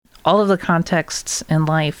all of the contexts in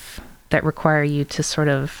life that require you to sort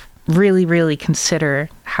of really, really consider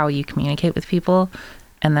how you communicate with people.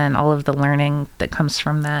 And then all of the learning that comes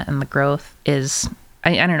from that and the growth is,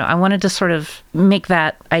 I don't know, I wanted to sort of make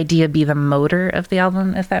that idea be the motor of the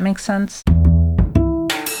album, if that makes sense.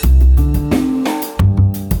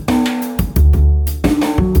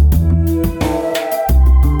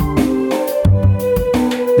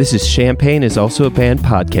 This is Champaign is Also a Band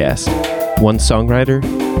podcast. One songwriter,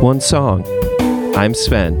 one song. I'm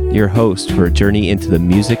Sven, your host for a journey into the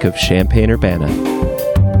music of Champaign-Urbana.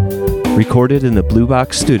 Recorded in the Blue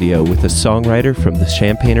Box studio with a songwriter from the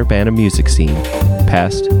Champaign-Urbana music scene,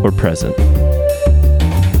 past or present.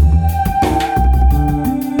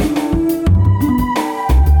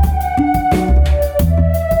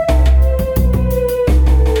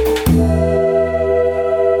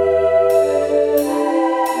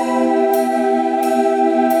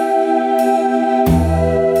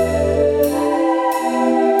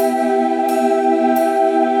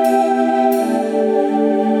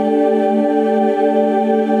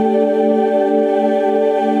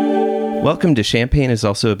 Welcome to Champaign is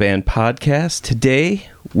Also a Band podcast. Today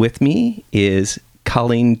with me is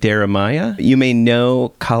Colleen Deremaya. You may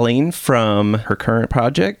know Colleen from her current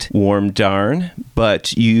project, Warm Darn,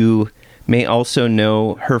 but you may also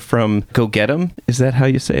know her from Go Get 'Em. Is that how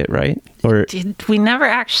you say it, right? Or we never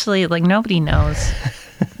actually, nobody knows.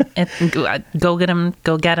 Go Get 'Em,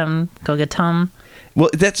 Go Get 'Em, Go Get 'Em. Well,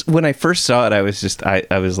 that's when I first saw it. I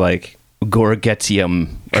was like, Gorgetium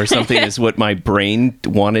or something is what my brain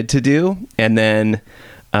wanted to do. And then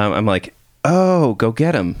I'm like, oh, Go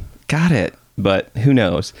Get 'Em. Got it. But who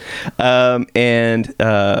knows? And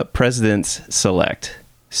President's Select.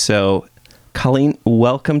 So, Colleen,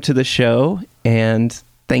 welcome to the show. And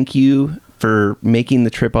thank you for making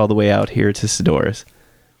the trip all the way out here to Sadorus.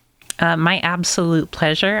 My absolute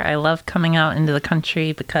pleasure. I love coming out into the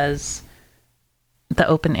country because the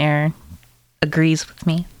open air agrees with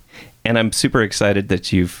me. And I'm super excited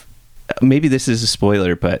that maybe this is a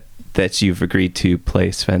spoiler, but that you've agreed to play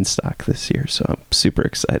Svenstock this year. So I'm super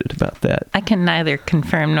excited about that. I can neither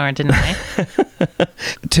confirm nor deny.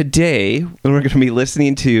 Today, we're going to be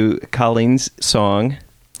listening to Colleen's song,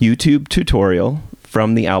 YouTube Tutorial,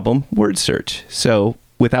 from the album Word Search. So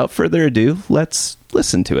without further ado, let's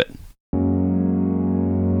listen to it.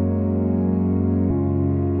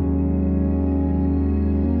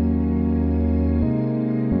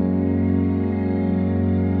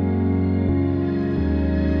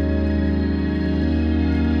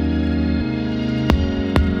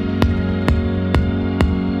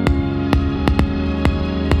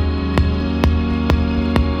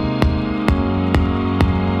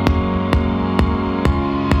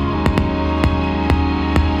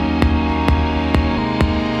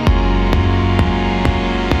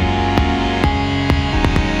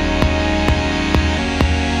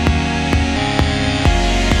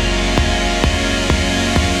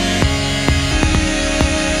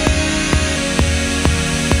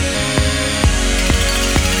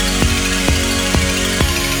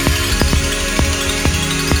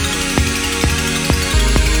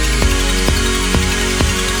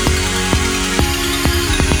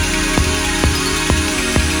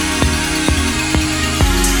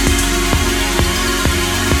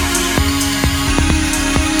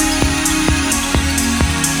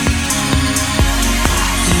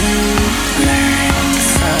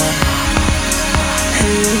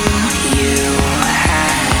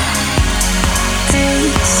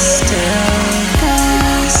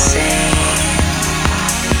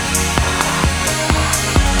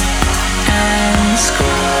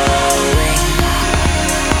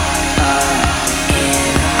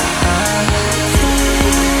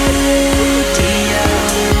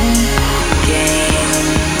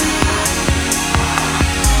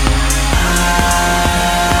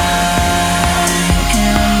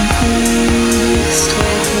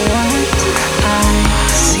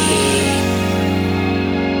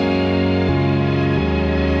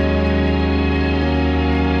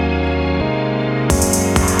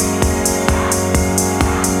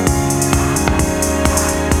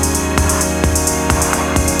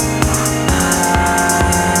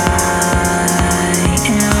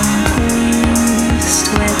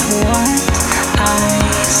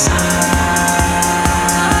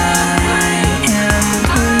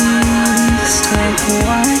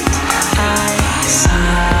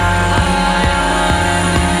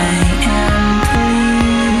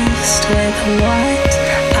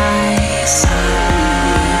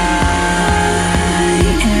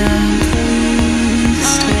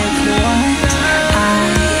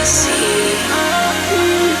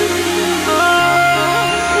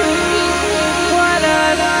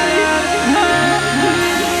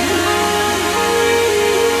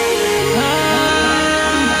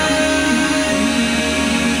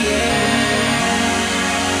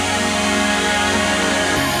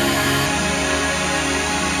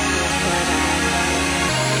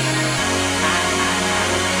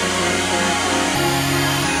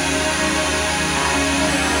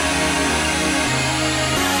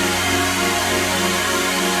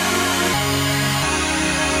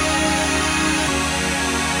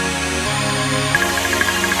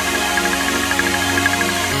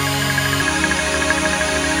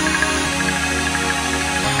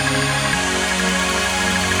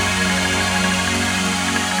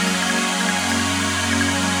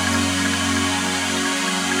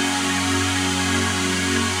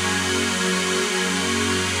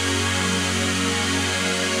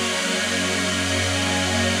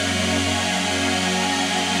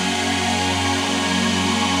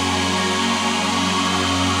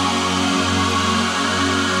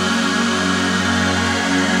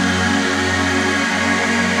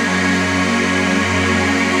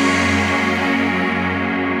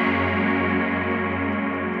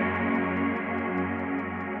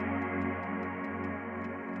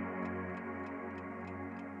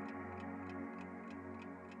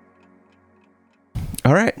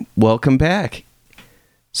 All right, welcome back.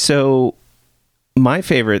 So, my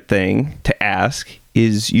favorite thing to ask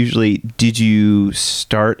is usually, did you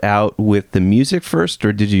start out with the music first,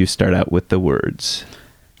 or did you start out with the words?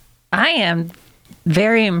 I am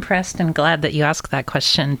very impressed and glad that you asked that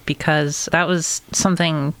question, because that was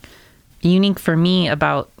something unique for me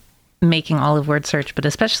about making all of Word Search, but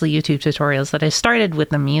especially YouTube tutorials, that I started with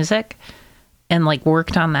the music and like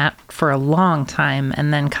worked on that for a long time,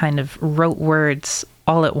 and then kind of wrote words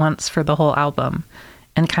all at once for the whole album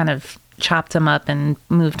and kind of chopped them up and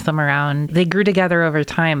moved them around. They grew together over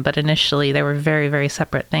time, but initially they were very, very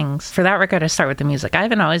separate things. For that record, I start with the music. I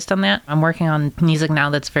haven't always done that. I'm working on music now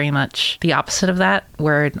that's very much the opposite of that,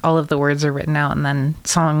 where all of the words are written out and then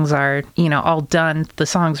songs are, all done. The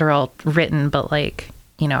songs are all written, but like,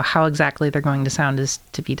 how exactly they're going to sound is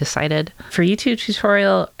to be decided. For YouTube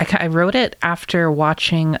tutorial, I wrote it after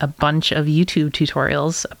watching a bunch of YouTube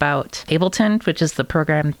tutorials about Ableton, which is the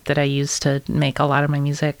program that I use to make a lot of my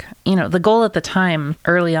music. The goal at the time,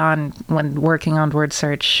 early on when working on Word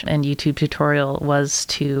Search and YouTube tutorial, was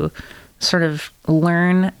to sort of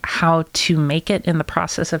learn how to make it in the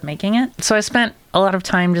process of making it. So I spent a lot of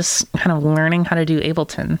time just kind of learning how to do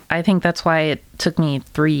Ableton. I think that's why it took me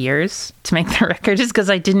 3 years to make the record, just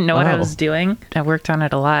because I didn't know what I was doing. I worked on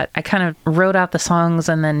it a lot. I kind of wrote out the songs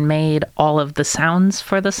and then made all of the sounds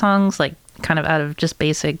for the songs, like kind of out of just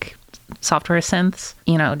basic software synths,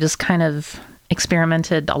 just kind of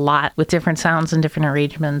experimented a lot with different sounds and different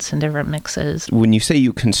arrangements and different mixes. When you say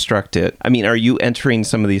you construct it, are you entering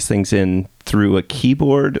some of these things in through a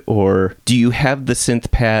keyboard, or do you have the synth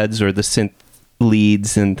pads or the synth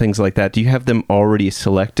leads and things like that? Do you have them already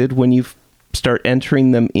selected when you start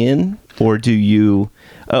entering them in, or do you...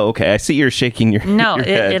 Oh, okay. I see you're shaking your head. No,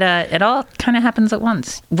 it all kind of happens at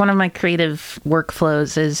once. One of my creative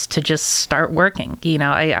workflows is to just start working.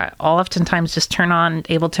 I'll oftentimes just turn on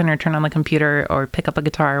Ableton or turn on the computer or pick up a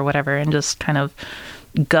guitar or whatever and just kind of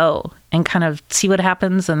go and kind of see what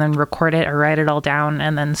happens and then record it or write it all down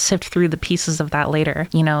and then sift through the pieces of that later,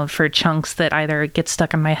 for chunks that either get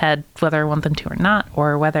stuck in my head, whether I want them to or not,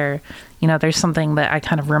 or whether, there's something that I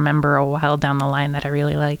kind of remember a while down the line that I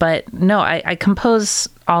really like. But no, I compose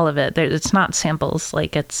all of it. It's not samples,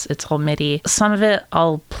 like it's all MIDI. Some of it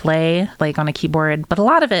I'll play like on a keyboard, but a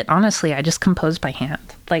lot of it, honestly, I just compose by hand.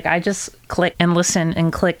 Like I just click and listen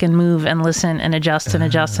and click and move and listen and adjust and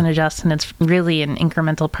adjust and adjust. And it's really an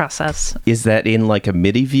incremental process. Is that in like a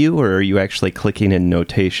MIDI view, or are you actually clicking in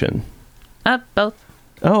notation? Both.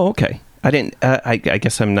 Oh, okay. I didn't. I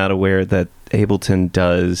guess I'm not aware that Ableton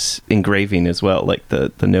does engraving as well, like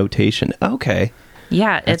the notation. Okay.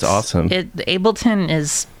 Yeah, that's awesome. Ableton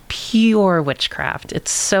is pure witchcraft.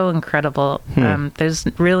 It's so incredible. There's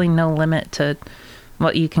really no limit to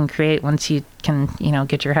what you can create once you can,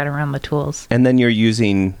 get your head around the tools. And then you're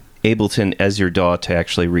using Ableton as your DAW to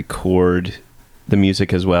actually record the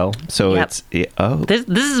music as well. So yep. This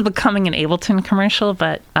is becoming an Ableton commercial,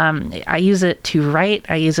 but I use it to write,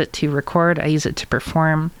 I use it to record, I use it to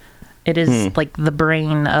perform. It is like the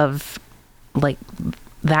brain of like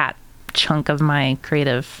that chunk of my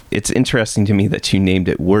creative. It's interesting to me that you named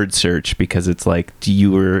it Word Search, because it's like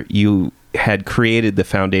you had created the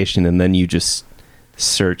foundation and then you just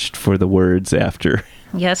searched for the words after.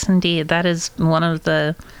 Yes, indeed. That is one of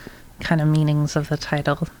the kind of meanings of the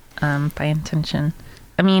title, by intention.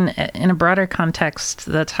 In a broader context,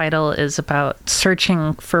 the title is about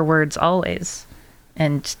searching for words always.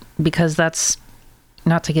 And because that's,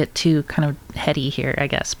 not to get too kind of heady here, I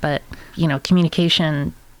guess, but,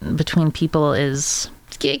 communication between people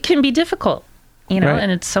it can be difficult, right.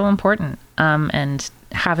 And it's so important. And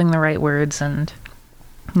having the right words and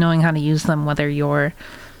knowing how to use them, whether you're,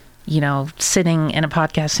 sitting in a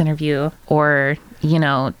podcast interview or,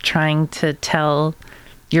 trying to tell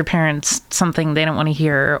your parents something they don't want to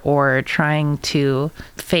hear, or trying to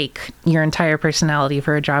fake your entire personality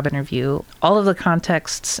for a job interview. All of the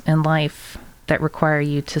contexts in life that require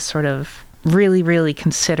you to sort of really, really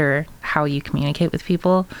consider how you communicate with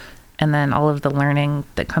people. And then all of the learning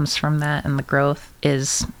that comes from that and the growth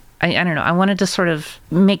is, I don't know, I wanted to sort of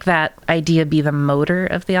make that idea be the motor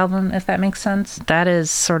of the album, if that makes sense. That is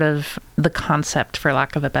sort of the concept, for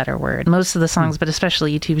lack of a better word. Most of the songs, but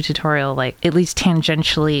especially YouTube tutorial, like at least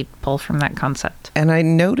tangentially pull from that concept. And I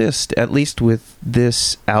noticed, at least with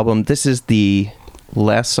this album, this is the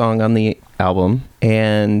last song on the album,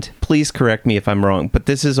 and please correct me if I'm wrong, but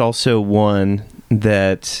this is also one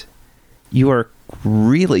that you are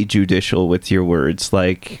really judicial with your words.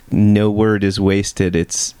 Like, no word is wasted.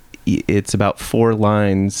 It's about 4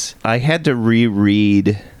 lines. I had to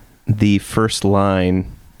reread the first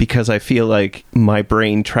line because I feel like my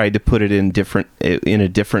brain tried to put it in a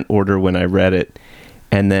different order when I read it.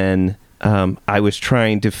 And then I was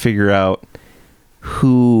trying to figure out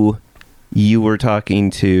who you were talking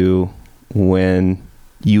to when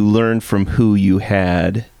you learned from who you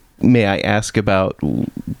had. May I ask about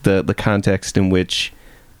the context in which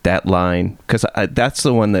that line, because that's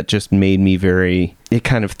the one that just made me it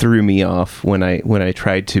kind of threw me off when I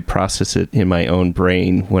tried to process it in my own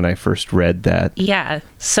brain when I first read that. Yeah.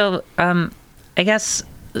 So I guess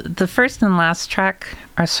the first and last track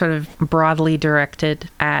are sort of broadly directed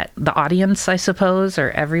at the audience, I suppose,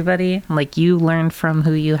 or everybody. Like, you learned from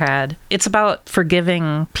who you had. It's about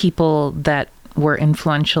forgiving people that were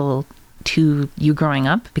influential to you growing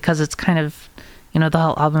up, because it's kind of, the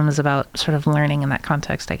whole album is about sort of learning in that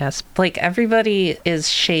context, I guess. Like, everybody is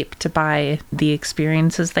shaped by the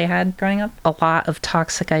experiences they had growing up. A lot of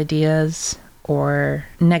toxic ideas or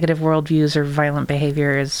negative worldviews or violent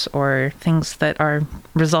behaviors or things that are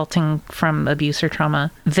resulting from abuse or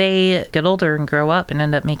trauma, they get older and grow up and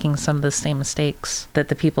end up making some of the same mistakes that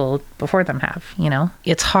the people before them have,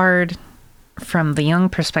 It's hard from the young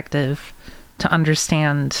perspective to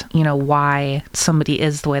understand, why somebody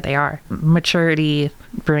is the way they are. Maturity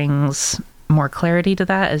brings more clarity to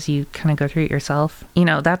that as you kind of go through it yourself.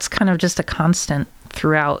 That's kind of just a constant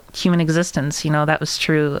throughout human existence. That was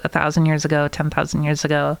true 1,000 years ago, 10,000 years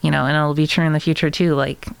ago, and it'll be true in the future too.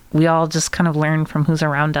 Like, we all just kind of learn from who's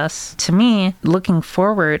around us. To me, looking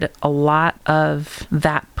forward, a lot of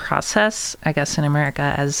that process, I guess, in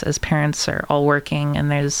America, as parents are all working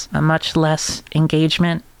and there's a much less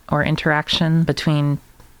engagement or interaction between,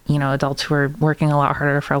 adults who are working a lot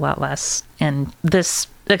harder for a lot less, and this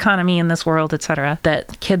economy in this world, etc.,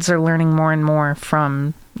 that kids are learning more and more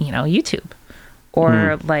from, YouTube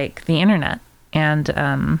or like the internet, and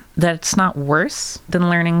that it's not worse than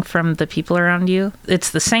learning from the people around you.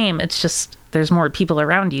 It's the same. It's just there's more people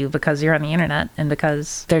around you because you're on the internet and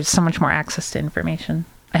because there's so much more access to information.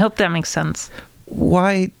 I hope that makes sense.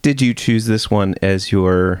 Why did you choose this one as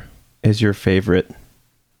your favorite?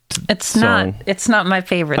 It's song? It's not my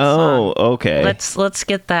favorite song. Oh, okay. Let's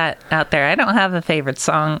get that out there. I don't have a favorite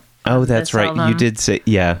song. Oh, that's right. Album. You did say,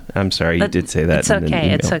 yeah, I'm sorry. You did say that. It's okay.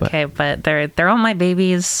 Email, it's okay. But they're all my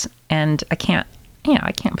babies, and I can't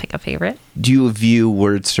pick a favorite. Do you view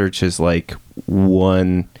Word Search as like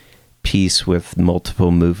one piece with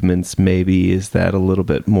multiple movements? Maybe is that a little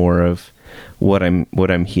bit more of what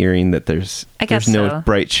I'm hearing, that there's no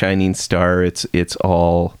bright shining star. It's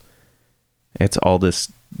all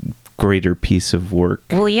this greater piece of work.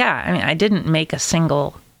 Well, yeah. I mean, I didn't make a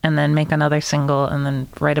single and then make another single and then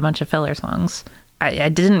write a bunch of filler songs. I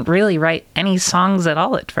didn't really write any songs at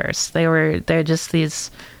all at first. They're just these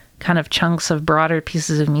kind of chunks of broader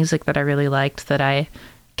pieces of music that I really liked, that I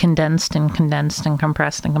condensed and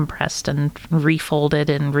compressed and refolded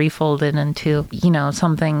into,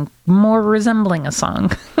 something more resembling a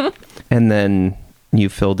song. And then you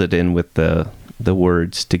filled it in with the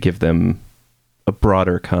words to give them a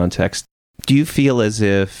broader context. Do you feel as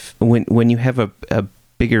if when you have a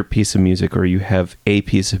bigger piece of music, or you have a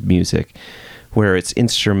piece of music where it's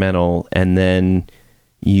instrumental and then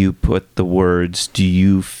you put the words, do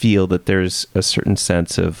you feel that there's a certain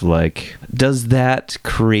sense of like, does that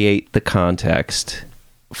create the context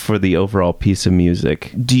for the overall piece of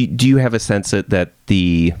music? Do you have a sense that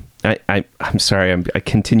I'm sorry, I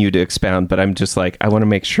continue to expound, but I'm just like, I want to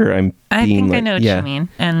make sure I know what you mean.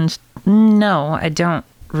 And no, I don't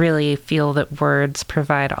really feel that words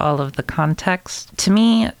provide all of the context. To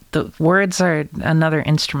me, the words are another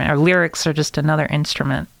instrument, or lyrics are just another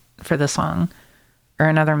instrument for the song, or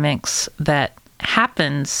another mix that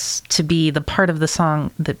happens to be the part of the song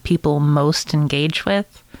that people most engage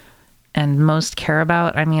with and most care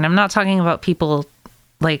about. I mean, I'm not talking about people,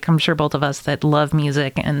 like, I'm sure both of us, that love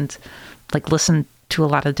music and like listen to a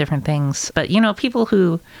lot of different things. But, people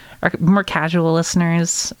who are more casual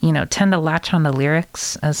listeners, tend to latch on to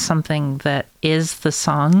lyrics as something that is the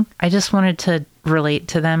song. I just wanted to relate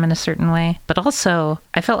to them in a certain way. But also,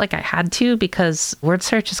 I felt like I had to, because Word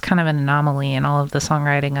Search is kind of an anomaly in all of the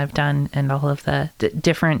songwriting I've done and all of the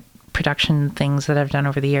different production things that I've done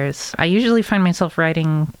over the years. I usually find myself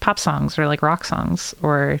writing pop songs or like rock songs,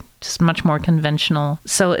 or just much more conventional.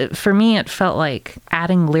 So for me, it felt like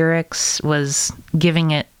adding lyrics was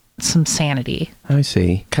giving it some sanity. I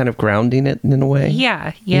see. Kind of grounding it in a way?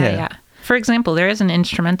 Yeah. For example, there is an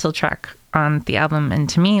instrumental track on the album, and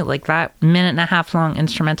to me, like, that 1.5-minute long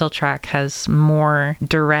instrumental track has more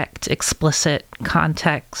direct, explicit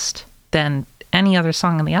context than any other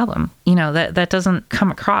song on the album. That doesn't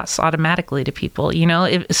come across automatically to people.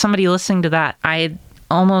 If somebody listening to that, I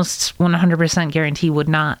almost 100% guarantee would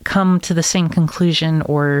not come to the same conclusion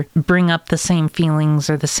or bring up the same feelings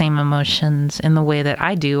or the same emotions in the way that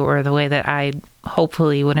I do, or the way that I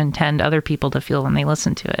hopefully would intend other people to feel when they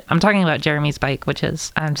listen to it. I'm talking about Jeremy's Bike, which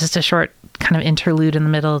is just a short kind of interlude in the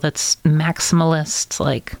middle that's maximalist,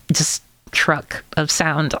 like just truck of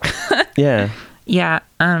sound. Yeah. Yeah.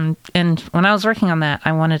 And when I was working on that,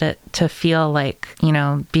 I wanted it to feel like, you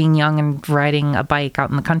know, being young and riding a bike out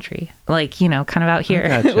in the country, like, you know, kind of out here,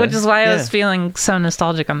 Gotcha. which is why I was feeling so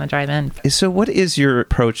nostalgic on the drive in. So what is your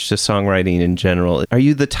approach to songwriting in general? Are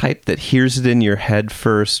you the type that hears it in your head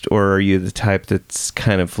first, or are you the type that's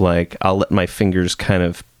kind of like, I'll let my fingers kind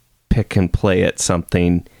of pick and play at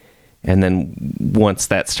something, and then once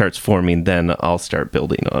that starts forming, then I'll start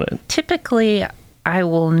building on it? Typically, I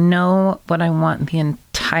will know what I want the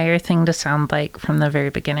entire thing to sound like from the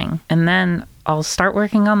very beginning. And then I'll start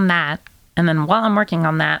working on that. And then while I'm working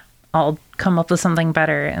on that, I'll come up with something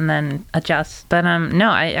better and then adjust. But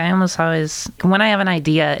no, I almost always, when I have an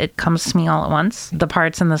idea, it comes to me all at once. The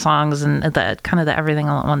parts and the songs and the kind of the everything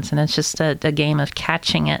all at once. And it's just a game of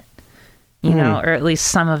catching it, you know, or at least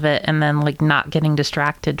some of it. And then like not getting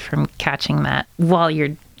distracted from catching that while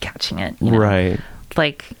you're catching it. You know? Right.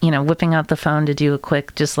 Like, you know, whipping out the phone to do a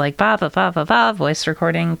quick, just like, ba, ba, ba, ba, ba, voice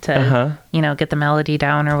recording to, you know, get the melody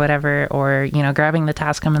down or whatever, or, you know, grabbing the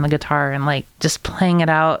Tascam and the guitar and, like, just playing it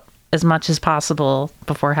out as much as possible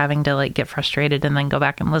before having to, like, get frustrated and then go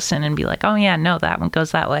back and listen and be like, oh, yeah, no, that one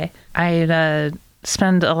goes that way. I'd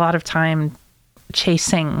spend a lot of time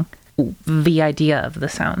chasing the idea of the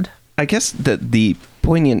sound. I guess that the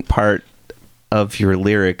poignant part of your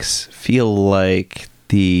lyrics feel like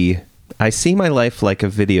I see my life like a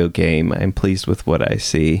video game. I'm pleased with what I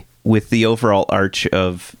see. With the overall arch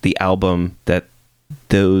of the album, that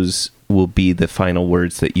those will be the final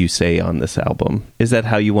words that you say on this album. Is that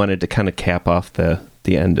how you wanted to kind of cap off the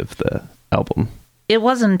end of the album? It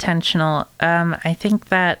was intentional. I think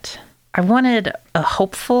that I wanted a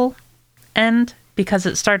hopeful end because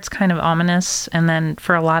it starts kind of ominous, and then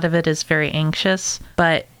for a lot of it is very anxious.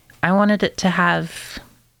 But I wanted it to have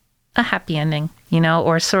a happy ending, you know,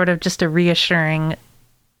 or sort of just a reassuring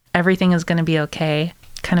everything is going to be okay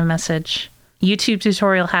kind of message. YouTube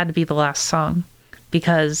Tutorial had to be the last song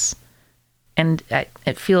because, and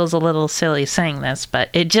it feels a little silly saying this, but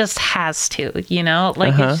it just has to, you know,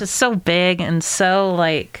 like it's just so big and so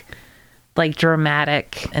like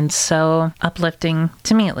dramatic and so uplifting,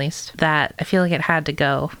 to me at least, that I feel like it had to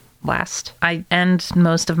go last. I end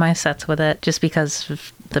most of my sets with it just because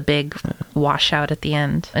of the big washout at the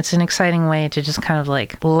end. It's an exciting way to just kind of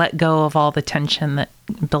like let go of all the tension that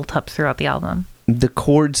built up throughout the album. The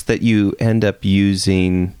chords that you end up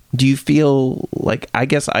using, do you feel like, I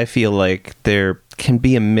guess I feel like there can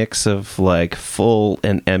be a mix of like full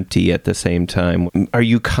and empty at the same time. Are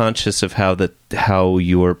you conscious of how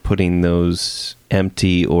you're putting those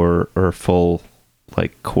empty or full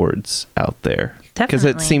like chords out there? Because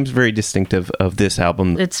it seems very distinctive of this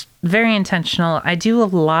album. It's very intentional. I do a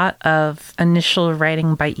lot of initial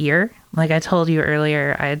writing by ear. Like I told you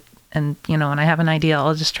earlier, when I have an idea,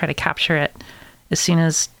 I'll just try to capture it as soon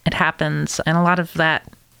as it happens. And a lot of that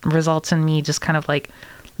results in me just kind of like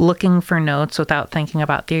looking for notes without thinking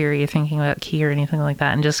about theory or thinking about key or anything like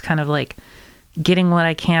that. And just kind of like getting what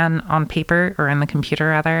I can on paper or in the computer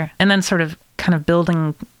rather. And then sort of kind of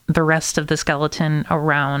building the rest of the skeleton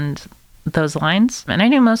around those lines. And I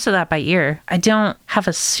do most of that by ear. I don't have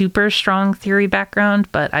a super strong theory background,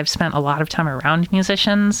 but I've spent a lot of time around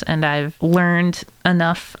musicians and I've learned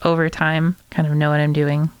enough over time, kind of know what I'm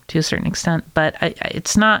doing to a certain extent. But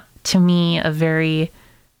it's not, to me, a very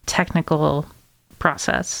technical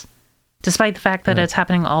process, despite the fact that it's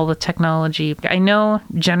happening all with technology. I know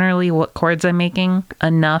generally what chords I'm making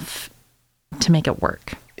enough to make it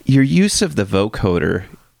work. Your use of the vocoder,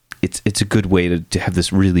 it's a good way to have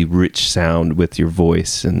this really rich sound with your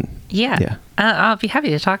voice. And yeah. I'll be happy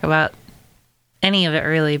to talk about any of it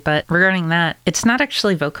really, but regarding that, it's not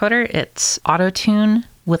actually vocoder, it's auto-tune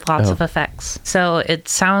with lots of effects. So it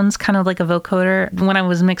sounds kind of like a vocoder. When I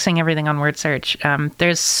was mixing everything on Word Search,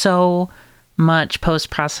 there's so much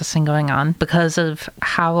post-processing going on because of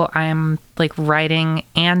how I'm like writing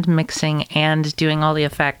and mixing and doing all the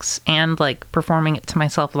effects and like performing it to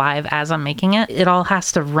myself live as I'm making it. It all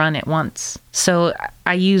has to run at once. So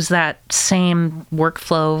I use that same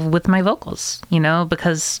workflow with my vocals, you know,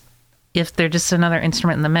 because if they're just another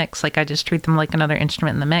instrument in the mix, like I just treat them like another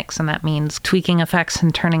instrument in the mix. And that means tweaking effects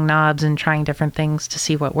and turning knobs and trying different things to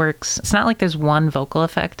see what works. It's not like there's one vocal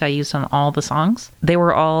effect I use on all the songs. They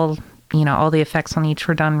were all, you know, all the effects on each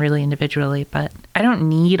were done really individually, but I don't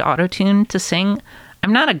need auto-tune to sing.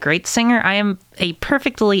 I'm not a great singer. I am a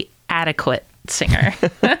perfectly adequate singer.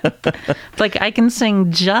 Like, I can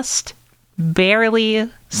sing just barely,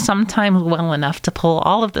 sometimes well enough to pull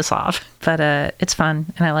all of this off. But it's fun,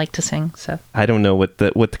 and I like to sing. So I don't know what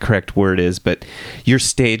the correct word is, but your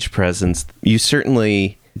stage presence, you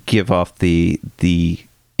certainly give off the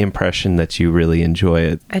impression that you really enjoy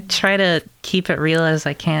it. I try to keep it real as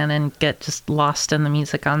I can and get just lost in the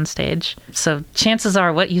music on stage. So chances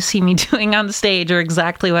are what you see me doing on stage are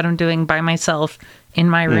exactly what I'm doing by myself in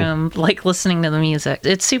my room, like listening to the music.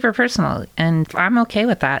 It's super personal, and I'm okay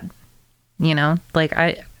with that. You know, like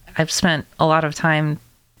I've spent a lot of time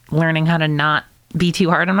learning how to not be too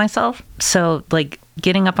hard on myself. So like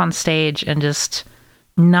getting up on stage and just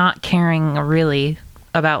not caring really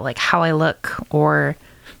about like how I look or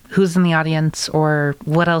who's in the audience or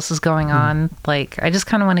what else is going on. Like, I just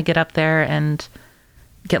kind of want to get up there and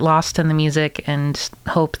get lost in the music and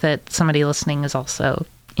hope that somebody listening is also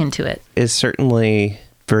into it. Is certainly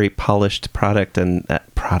very polished product, and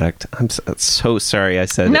that product, I'm so sorry I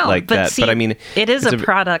said it like that. See, but I mean, it is a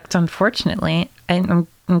product, unfortunately. I'm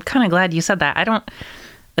kind of glad you said that.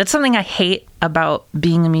 That's something I hate about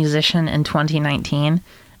being a musician in 2019,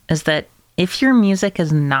 is that if your music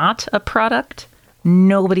is not a product,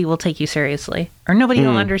 nobody will take you seriously, or nobody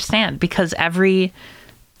will understand, because every,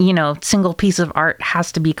 single piece of art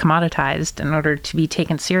has to be commoditized in order to be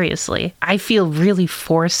taken seriously. I feel really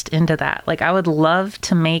forced into that. Like, I would love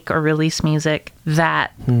to make or release music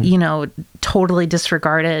that, totally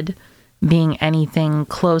disregarded being anything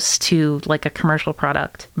close to like a commercial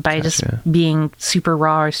product by just being super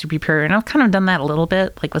raw or super pure. And I've kind of done that a little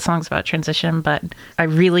bit, like with songs about transition, but I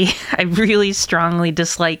really strongly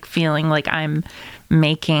dislike feeling like I'm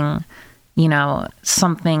making,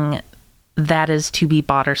 something that is to be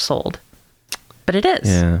bought or sold. But it is.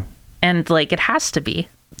 Yeah. And like, it has to be.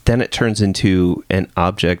 Then it turns into an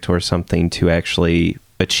object or something to actually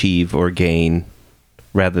achieve or gain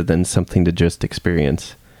rather than something to just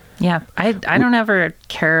experience. Yeah, I don't ever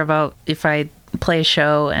care about if I play a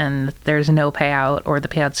show and there's no payout or the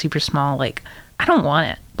payout's super small. Like, I don't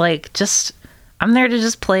want it. Like, I'm there to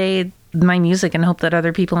just play my music and hope that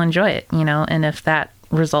other people enjoy it, and if that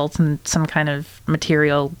results in some kind of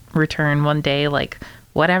material return one day, like,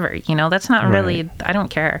 whatever, that's not really, I don't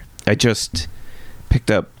care. I just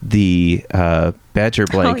picked up the Badger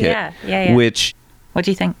blanket, which... What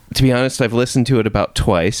do you think? To be honest, I've listened to it about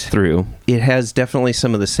twice through. It has definitely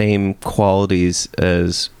some of the same qualities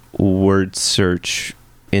as Word Search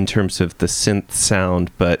in terms of the synth sound,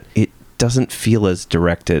 but it doesn't feel as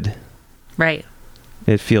directed. Right.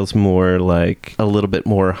 It feels more like a little bit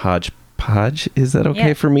more hodgepodge. Is that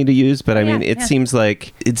okay for me to use? But I mean, it seems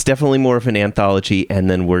like it's definitely more of an anthology, and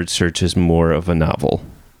then Word Search is more of a novel.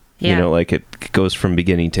 Yeah. Like it goes from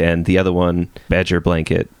beginning to end. The other one, Badger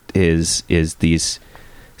Blanket, is these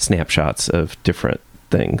snapshots of different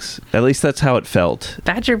things. At least that's how it felt.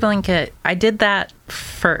 Badger Blanket, I did that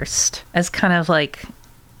first as kind of like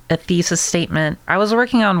a thesis statement. I was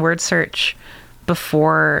working on Word Search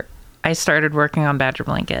before I started working on Badger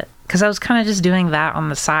Blanket, because I was kind of just doing that on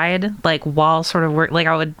the side, like while sort of work, like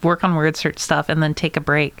I would work on Word Search stuff and then take a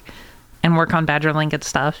break and work on Badger Blanket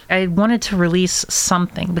stuff. I wanted to release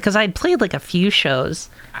something because I'd played like a few shows.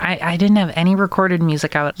 I didn't have any recorded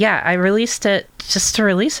music out. Yeah, I released it just to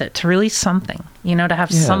release something, to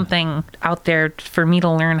have something out there for me to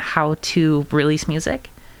learn how to release music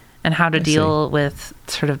and how to deal with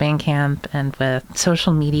sort of Bandcamp and with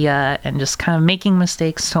social media and just kind of making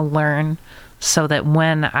mistakes to learn, so that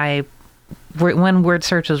when Word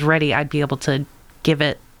Search was ready, I'd be able to give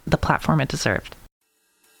it the platform it deserved.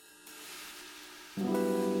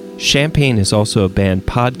 Champaign is Also a Band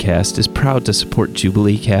podcast is proud to support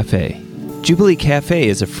Jubilee Cafe. Jubilee Cafe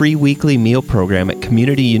is a free weekly meal program at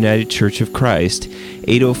Community United Church of Christ,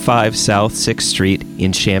 805 South 6th Street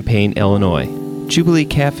in Champaign, Illinois. Jubilee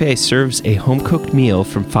Cafe serves a home-cooked meal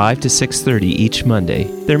from 5 to 6:30 each Monday.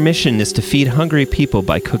 Their mission is to feed hungry people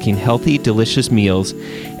by cooking healthy, delicious meals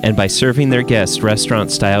and by serving their guests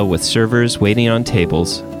restaurant-style with servers waiting on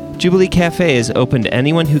tables. Jubilee Cafe is open to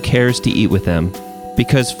anyone who cares to eat with them.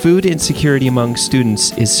 Because food insecurity among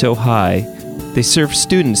students is so high, they serve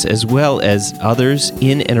students as well as others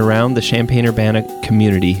in and around the Champaign-Urbana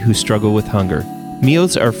community who struggle with hunger.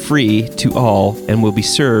 Meals are free to all and will be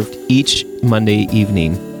served each Monday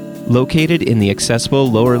evening, located in the accessible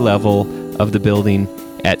lower level of the building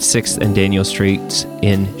at 6th and Daniel Streets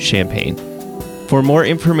in Champaign. For more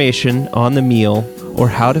information on the meal or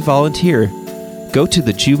how to volunteer, go to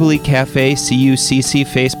the Jubilee Cafe CUCC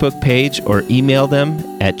Facebook page or email them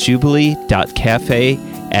at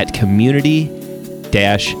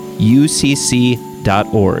jubilee.cafe@community-ucc.org.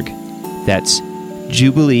 jubilee.cafe@community-ucc.org. That's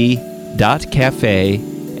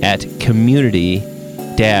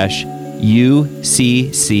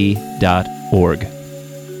jubilee.cafe@community-ucc.org.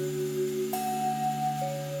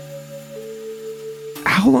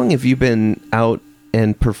 How long have you been out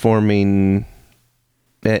and performing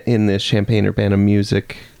in the Champaign-Urbana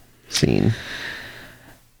music scene?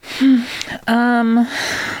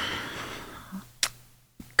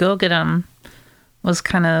 Go Get 'Em was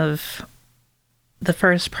kind of the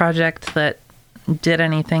first project that did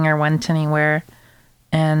anything or went anywhere.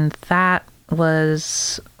 And that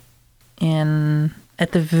was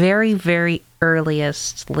at the very, very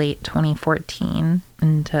earliest, late 2014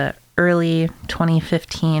 into early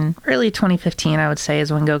 2015. Early 2015, I would say,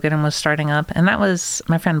 is when Go Get 'Em was starting up. And that was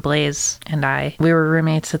my friend Blaze and I. We were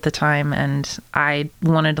roommates at the time, and I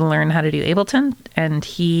wanted to learn how to do Ableton. And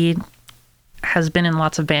he has been in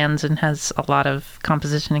lots of bands and has a lot of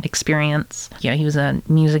composition experience. Yeah, he was a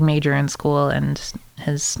music major in school and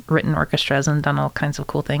has written orchestras and done all kinds of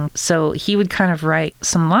cool things. So he would kind of write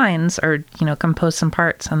some lines or, compose some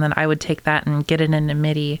parts, and then I would take that and get it into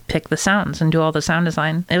MIDI, pick the sounds, and do all the sound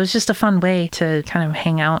design. It was just a fun way to kind of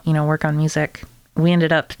hang out, work on music. We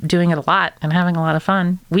ended up doing it a lot and having a lot of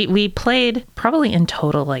fun. We played probably in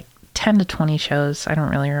total like 10 to 20 shows. I don't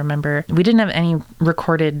really remember. We didn't have any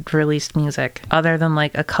recorded released music other than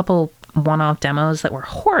like a couple one-off demos that were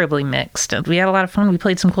horribly mixed. We had a lot of fun. We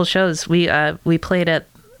played some cool shows. We played at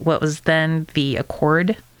what was then the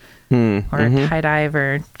Accord or High Dive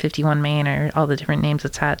or 51 Main or all the different names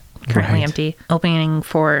it's had, currently empty. Opening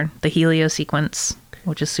for the Helio Sequence,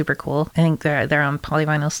 which is super cool. I think they're on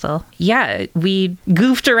Polyvinyl still. Yeah, we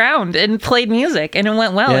goofed around and played music, and it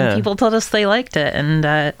went well, and people told us they liked it,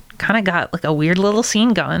 and kind of got like a weird little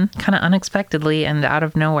scene going, kind of unexpectedly and out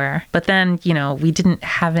of nowhere. But then, we didn't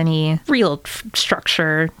have any real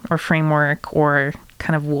structure or framework or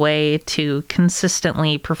kind of way to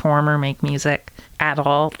consistently perform or make music at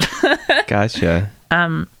all. Gotcha.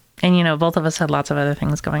 And, both of us had lots of other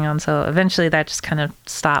things going on, so eventually that just kind of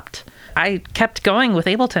stopped. I kept going with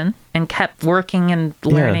Ableton and kept working and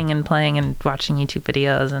learning and playing and watching YouTube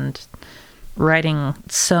videos and writing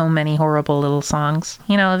so many horrible little songs.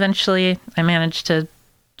 Eventually I managed to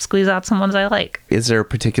squeeze out some ones I like. Is there a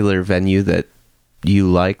particular venue that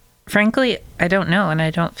you like? Frankly, I don't know, and I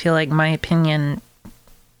don't feel like my opinion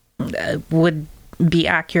would be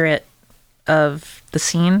accurate of the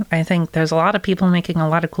scene. I think there's a lot of people making a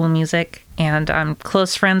lot of cool music, and I'm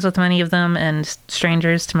close friends with many of them and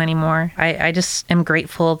strangers to many more. I just am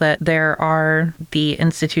grateful that there are the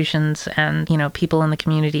institutions and, people in the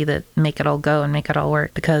community that make it all go and make it all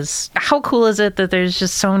work, because how cool is it that there's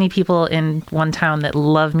just so many people in one town that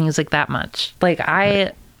love music that much? Like,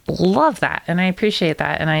 I love that, and I appreciate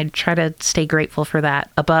that, and I try to stay grateful for that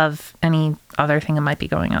above any other thing that might be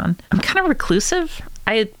going on. I'm kind of reclusive.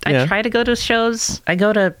 I try to go to shows. I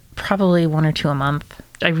go to probably 1 or 2 a month.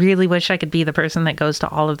 I really wish I could be the person that goes to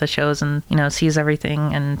all of the shows and, sees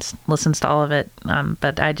everything and listens to all of it.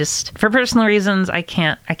 But I just, for personal reasons, I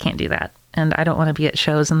can't do that. And I don't want to be at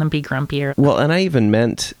shows and then be grumpy. Well, and I even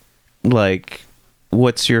meant, like,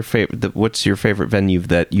 what's your favorite venue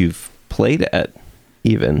that you've played at,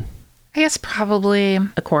 even? I guess probably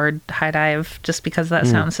Accord, High Dive, just because that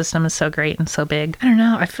sound system is so great and so big. I don't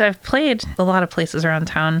know. I've played a lot of places around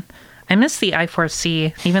town. I miss the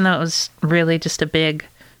I4C, even though it was really just a big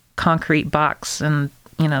concrete box, and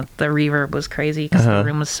the reverb was crazy because the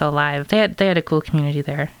room was so live. They had a cool community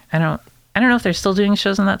there. I don't know if they're still doing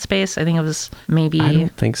shows in that space. I think it was maybe I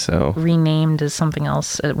don't think so. Renamed as something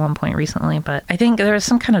else at one point recently, but I think there was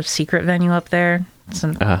some kind of secret venue up there,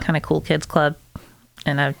 some kind of cool kids club.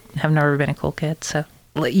 And I have never been a cool kid, so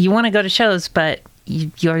you want to go to shows, but you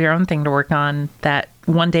have your own thing to work on that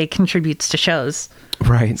one day contributes to shows.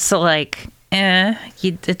 Right. So like,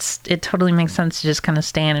 it totally makes sense to just kind of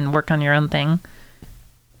stand and work on your own thing.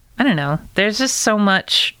 I don't know. There's just so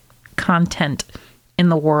much content in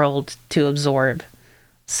the world to absorb.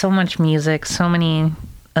 So much music, so many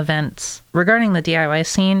events. Regarding the DIY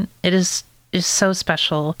scene, it is so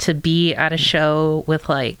special to be at a show with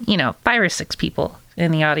 5 or 6 people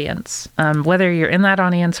in the audience, whether you're in that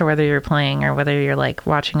audience or whether you're playing or whether you're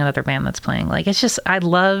watching another band that's playing. It's just, I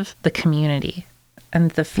love the community and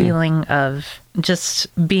the feeling of just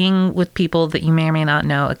being with people that you may or may not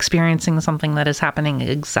know, experiencing something that is happening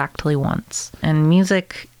exactly once. And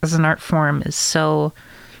music as an art form is so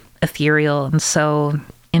ethereal and so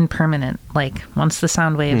impermanent. Once the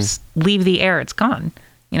sound waves leave the air, it's gone.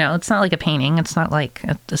 It's not like a painting. It's not like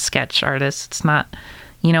a sketch artist. It's not,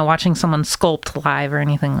 watching someone sculpt live or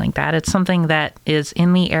anything like that. It's something that is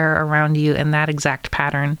in the air around you in that exact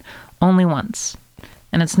pattern only once.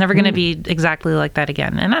 and it's never going to be exactly like that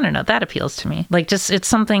again. And I don't know, that appeals to me. Like, just, it's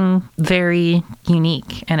something very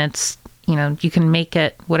unique, and it's, you know, you can make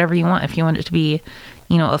it whatever you want. If you want it to be,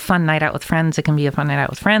 you know, a fun night out with friends, it can be a fun night out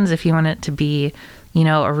with friends. If you want it to be, you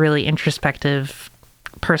know, a really introspective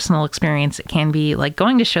personal experience, it can be. Like,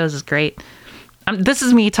 going to shows is great. This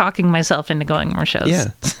is me talking myself into going more shows.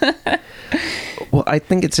 Yeah. Well, I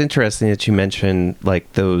think it's interesting that you mentioned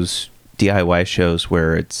like those DIY shows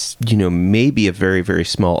where it's, you know, maybe a very, very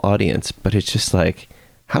small audience, but it's just like,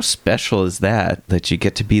 how special is that you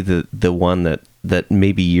get to be the one that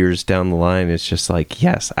maybe years down the line, it's just like,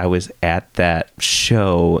 yes, I was at that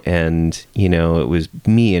show, and, you know, it was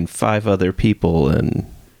me and 5 other people,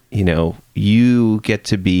 and, you know, you get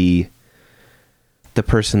to be the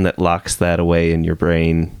person that locks that away in your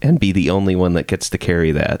brain and be the only one that gets to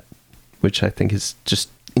carry that, which I think is just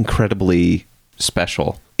incredibly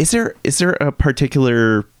special. Is there a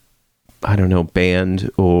particular, I don't know, band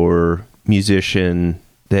or musician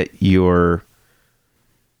that you're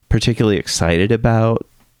particularly excited about,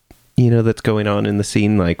 you know, that's going on in the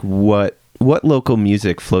scene? Like, what local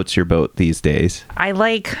music floats your boat these days? I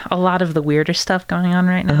like a lot of the weirder stuff going on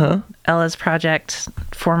right now. Ella's Project,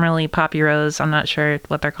 formerly Poppy Rose, I'm not sure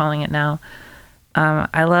what they're calling it now.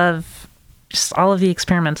 I love just all of the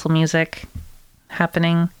experimental music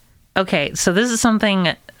happening. Okay, so this is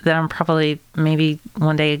something that I'm probably maybe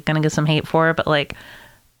one day gonna get some hate for, but like,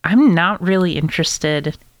 I'm not really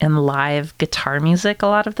interested in live guitar music a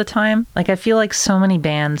lot of the time. Like, I feel like so many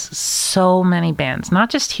bands, not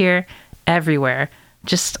just here, everywhere,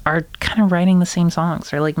 just are kind of writing the same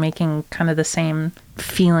songs or like making kind of the same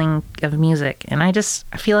feeling of music. And I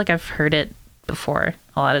feel like I've heard it before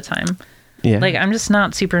a lot of time. Yeah. Like, I'm just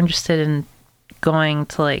not super interested in going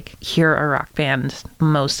to like hear a rock band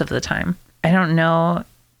most of the time. I don't know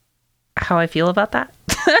how I feel about that.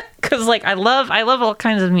 Because like I love all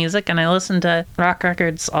kinds of music, and I listen to rock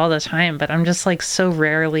records all the time, but I'm just like so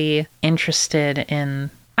rarely interested in,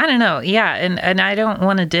 I don't know. Yeah. And I don't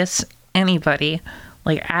want to diss anybody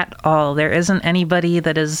like at all. There isn't anybody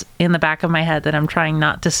that is in the back of my head that I'm trying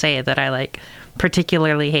not to say that I like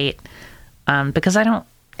particularly hate, because I don't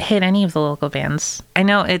hate any of the local bands. I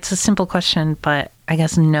know it's a simple question, but I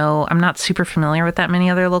guess no, I'm not super familiar with that many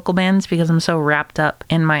other local bands because I'm so wrapped up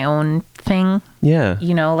in my own thing. Yeah.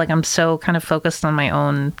 You know, like I'm so kind of focused on my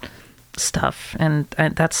own stuff, and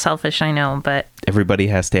that's selfish, I know, but everybody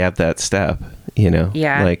has to have that step, you know?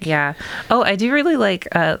 Yeah. Like, yeah. Oh, I do really like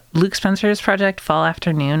Luke Spencer's project, Fall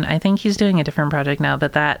Afternoon. I think he's doing a different project now,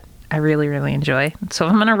 but that I really, really enjoy. So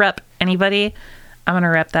if I'm going to rep anybody, I'm going to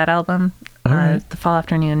rep that album. All right. The Fall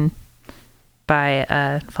Afternoon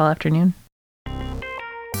by Fall Afternoon.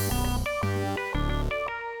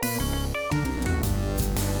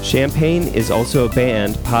 Champaign is Also a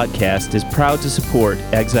Band podcast is proud to support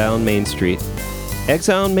Exile on Main Street.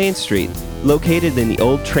 Exile on Main Street, located in the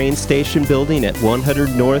old train station building at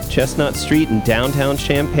 100 North Chestnut Street in downtown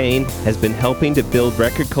Champaign, has been helping to build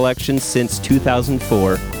record collections since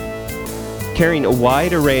 2004. Carrying a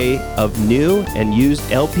wide array of new and used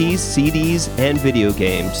LPs, CDs, and video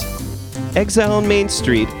games. Exile on Main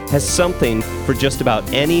Street has something for just about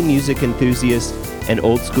any music enthusiast and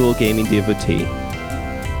old-school gaming devotee.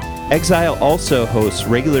 Exile also hosts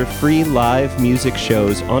regular free live music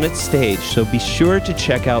shows on its stage, so be sure to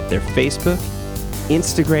check out their Facebook,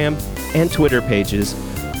 Instagram, and Twitter pages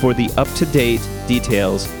for the up-to-date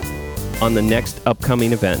details on the next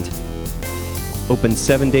upcoming event. Open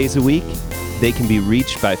 7 days a week, they can be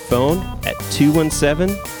reached by phone at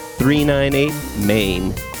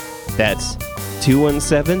 217-398-MAIN. That's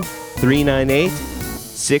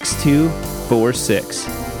 217-398-6246.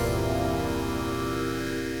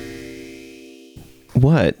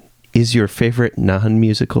 What is your favorite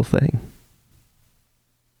non-musical thing?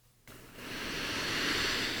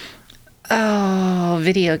 Oh,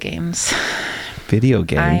 video games. Video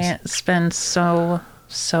games? I spend so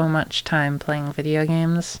much time playing video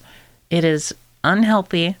games. It is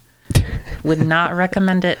unhealthy. Would not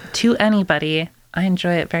recommend it to anybody. I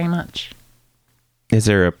enjoy it very much. Is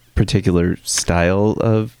there a particular style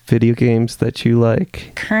of video games that you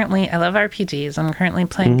like? Currently, I love RPGs. I'm currently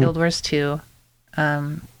playing Guild Wars 2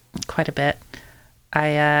 quite a bit.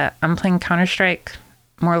 I'm playing Counter-Strike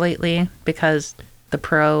more lately because the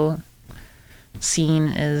pro scene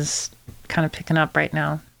is kind of picking up right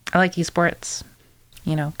now. I like esports,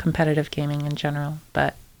 you know, competitive gaming in general,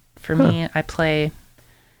 but for me, I play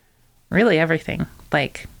really everything.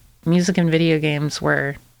 Like, music and video games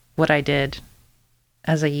were what I did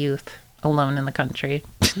as a youth, alone in the country.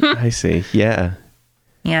 I see. Yeah.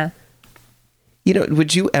 Yeah. You know,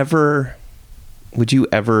 would you ever would you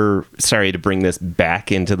ever, sorry to bring this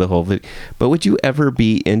back into the whole video, but would you ever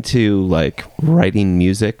be into like writing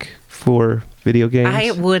music for video games?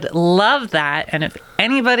 I would love that. And if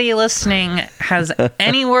anybody listening has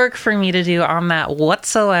any work for me to do on that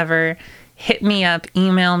whatsoever, hit me up,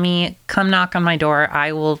 email me, come knock on my door.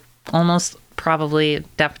 I will almost probably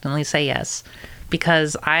definitely say yes,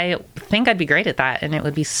 because I think I'd be great at that. And it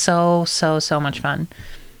would be so much fun.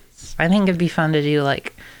 I think it'd be fun to do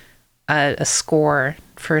like a score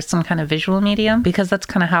for some kind of visual medium, because that's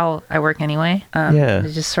kind of how I work anyway.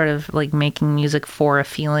 Just sort of like making music for a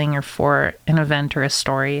feeling or for an event or a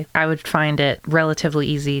story. I would find it relatively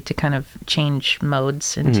easy to kind of change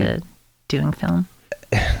modes into doing film.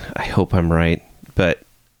 I hope I'm right, but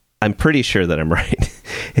I'm pretty sure that I'm right.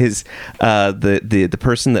 Is the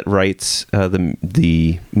person that writes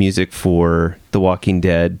the music for The Walking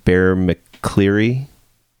Dead, Bear McCreary,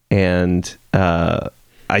 and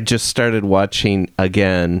I just started watching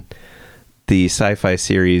again the sci-fi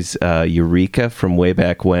series Eureka from way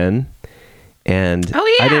back when, and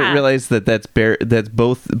I didn't realize that that's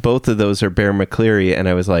both of those are Bear McCreary, and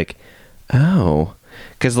I was like, oh,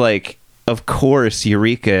 because like of course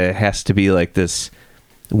Eureka has to be like this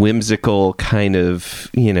whimsical kind of,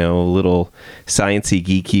 you know, little sciencey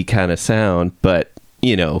geeky kind of sound, but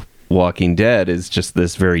you know, Walking Dead is just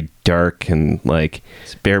this very dark, and like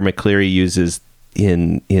Bear McCreary uses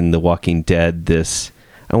in The Walking Dead this,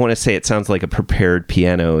 I want to say it sounds like a prepared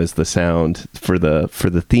piano is the sound for the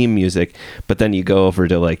theme music, but then you go over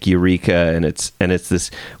to like Eureka and it's this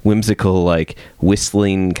whimsical like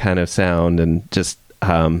whistling kind of sound, and just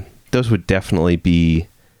those would definitely be,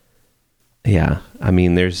 yeah, I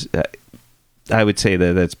mean there's I would say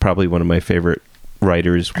that that's probably one of my favorite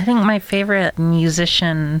writers. I think my favorite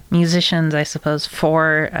musicians, I suppose,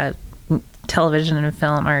 for television and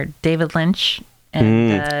film are David Lynch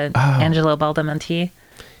and Angelo Badalamenti.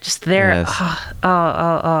 Just their, yes.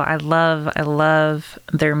 I love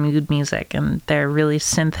their mood music, and their really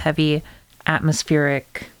synth heavy,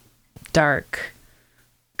 atmospheric, dark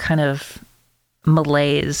kind of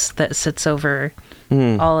malaise that sits over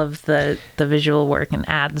all of the visual work and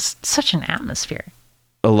adds such an atmosphere.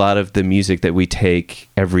 A lot of the music that we take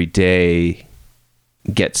every day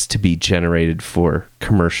gets to be generated for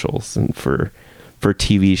commercials and for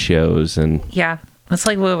TV shows, and yeah, it's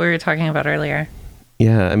like what we were talking about earlier.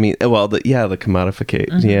 Yeah, I mean, well, the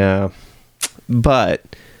commodification, yeah, but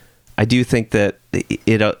I do think that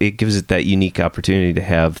it gives it that unique opportunity to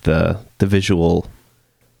have the visual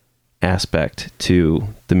aspect to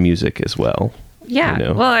the music as well. Yeah, you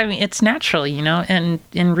know? Well, I mean, it's natural, you know, and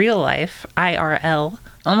in real life, IRL,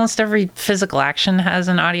 almost every physical action has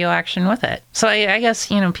an audio action with it. So I guess,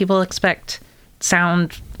 you know, people expect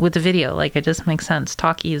sound with the video. Like, it just makes sense.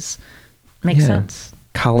 Talkies make sense.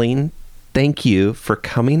 Colleen, thank you for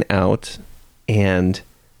coming out and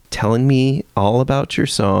telling me all about your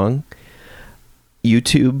song.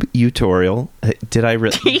 YouTube tutorial. Did I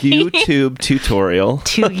YouTube tutorial?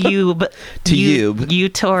 Tutorial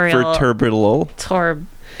for Turbidal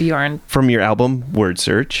Torbjorn from your album Word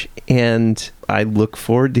Search, and I look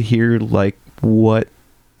forward to hear like what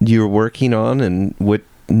you're working on and what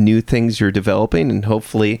new things you're developing, and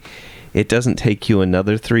hopefully it doesn't take you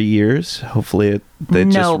another 3 years. Hopefully it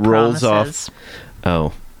just rolls off.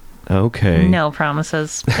 Oh, okay. No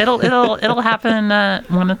promises. It'll happen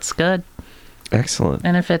when it's good. Excellent.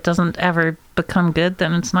 And if it doesn't ever become good,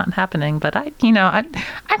 then it's not happening. But I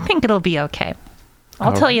think it'll be okay.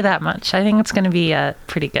 I'll tell you that much. I think it's going to be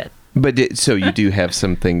pretty good. But so you do have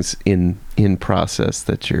some things in process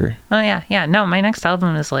that you're... Oh, yeah. No, my next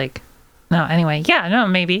album is like... No, anyway. Yeah, no,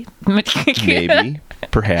 maybe. Maybe.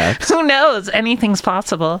 Perhaps. Who knows? Anything's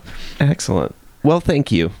possible. Excellent. Well,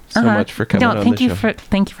 thank you so much for coming on the show.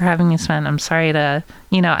 Thank you for having me, Sven. I'm sorry to...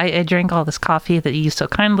 You know, I drank all this coffee that you so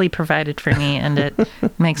kindly provided for me, and it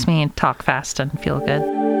makes me talk fast and feel good.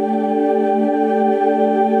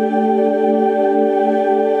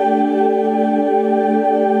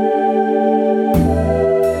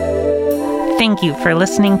 Thank you for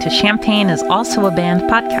listening to Champagne is Also a Band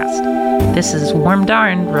podcast. This is Warm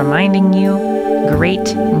Darn reminding you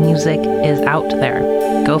great music is out there.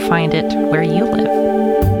 Go find it where you live.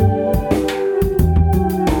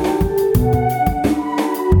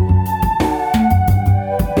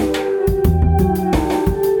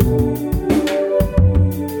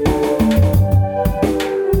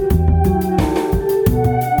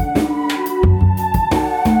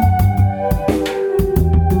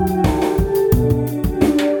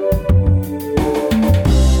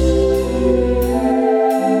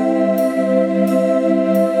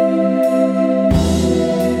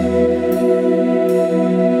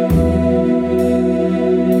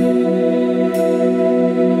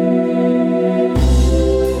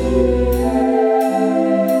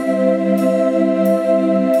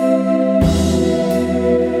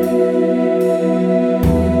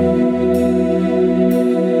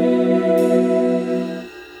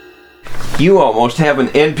 You almost have an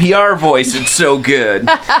NPR voice. It's so good.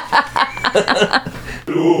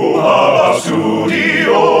 Luhava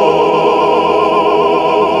Studio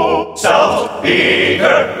South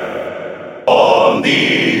Speaker on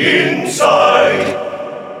the inside.